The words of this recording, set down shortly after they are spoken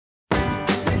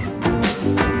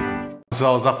So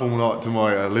I was up all night to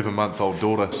my 11-month-old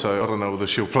daughter, so I don't know whether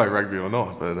she'll play rugby or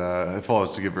not, but if I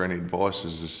was to give her any advice,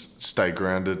 is just stay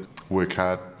grounded, work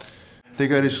hard. They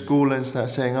go to school and start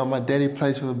saying, oh, my daddy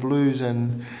plays for the Blues,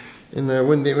 and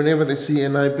whenever they see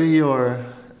NIB or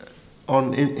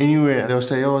anywhere, they'll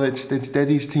say, oh, that's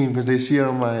daddy's team, because they see it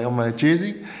on my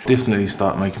jersey. Definitely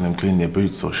start making them clean their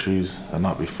boots or shoes the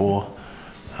night before.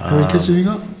 How many kids have you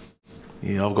got?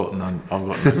 Yeah, I've got none.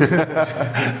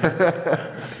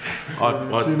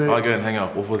 I go and hang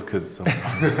out with Ofa's kids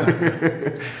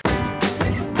sometimes.